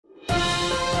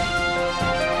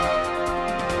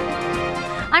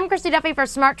I'm Christy Duffy for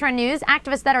Smart Trend News.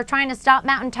 Activists that are trying to stop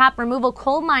mountaintop removal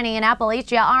coal mining in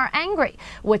Appalachia are angry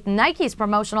with Nike's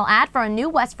promotional ad for a new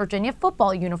West Virginia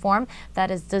football uniform that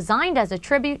is designed as a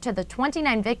tribute to the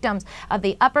 29 victims of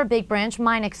the Upper Big Branch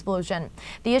mine explosion.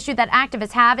 The issue that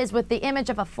activists have is with the image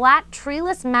of a flat,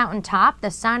 treeless mountaintop,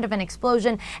 the sound of an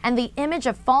explosion, and the image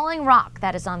of falling rock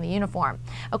that is on the uniform.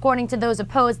 According to those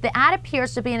opposed, the ad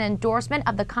appears to be an endorsement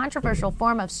of the controversial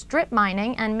form of strip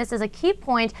mining and misses a key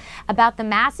point about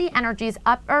the Massey Energy's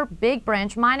Upper Big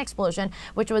Branch mine explosion,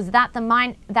 which was that the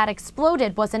mine that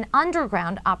exploded was an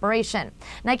underground operation.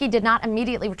 Nike did not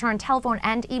immediately return telephone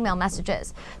and email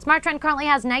messages. Smart Trend currently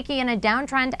has Nike in a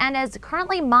downtrend and is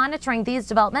currently monitoring these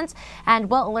developments and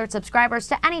will alert subscribers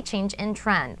to any change in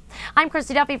trend. I'm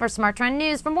Christy Duffy for Smart Trend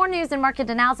News. For more news and market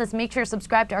analysis, make sure to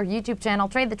subscribe to our YouTube channel,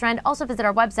 Trade the Trend. Also visit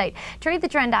our website,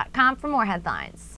 tradethetrend.com, for more headlines.